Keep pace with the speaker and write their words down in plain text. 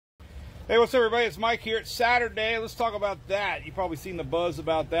Hey, what's up, everybody? It's Mike here. It's Saturday. Let's talk about that. You've probably seen the buzz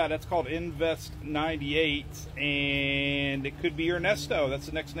about that. That's called Invest 98, and it could be Ernesto. That's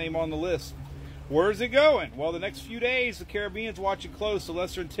the next name on the list. Where's it going? Well, the next few days, the Caribbean's watching close. The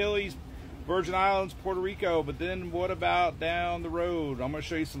Lesser Antilles, Virgin Islands, Puerto Rico. But then what about down the road? I'm going to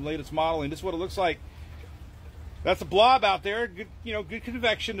show you some latest modeling. This is what it looks like. That's a blob out there. Good, good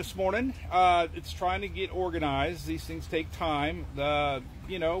convection this morning. It's trying to get organized. These things take time.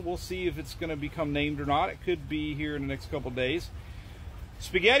 We'll see if it's going to become named or not. It could be here in the next couple days.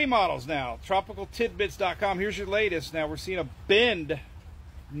 Spaghetti models now. TropicalTidbits.com. Here's your latest. Now we're seeing a bend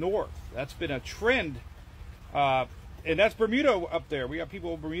north. That's been a trend. And that's Bermuda up there. We got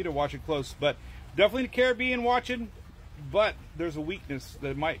people in Bermuda watching close. But definitely the Caribbean watching. But there's a weakness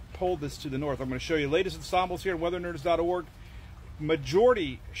that might pull this to the north. I'm going to show you latest ensembles here on weathernerds.org.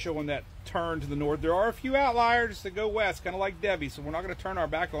 Majority showing that turn to the north. There are a few outliers that go west, kind of like Debbie, so we're not going to turn our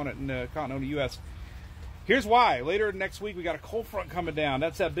back on it in the continental U.S. Here's why. Later next week, we got a cold front coming down.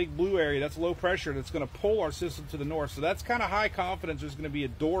 That's that big blue area. That's low pressure that's going to pull our system to the north. So that's kind of high confidence there's going to be a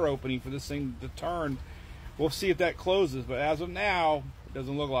door opening for this thing to turn. We'll see if that closes, but as of now, it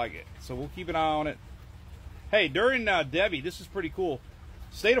doesn't look like it. So we'll keep an eye on it. Hey, during Debbie, this is pretty cool.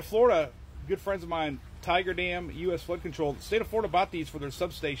 State of Florida, good friends of mine, Tiger Dam, U.S. Flood Control. The state of Florida bought these for their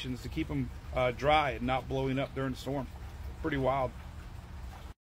substations to keep them dry and not blowing up during the storm. Pretty wild.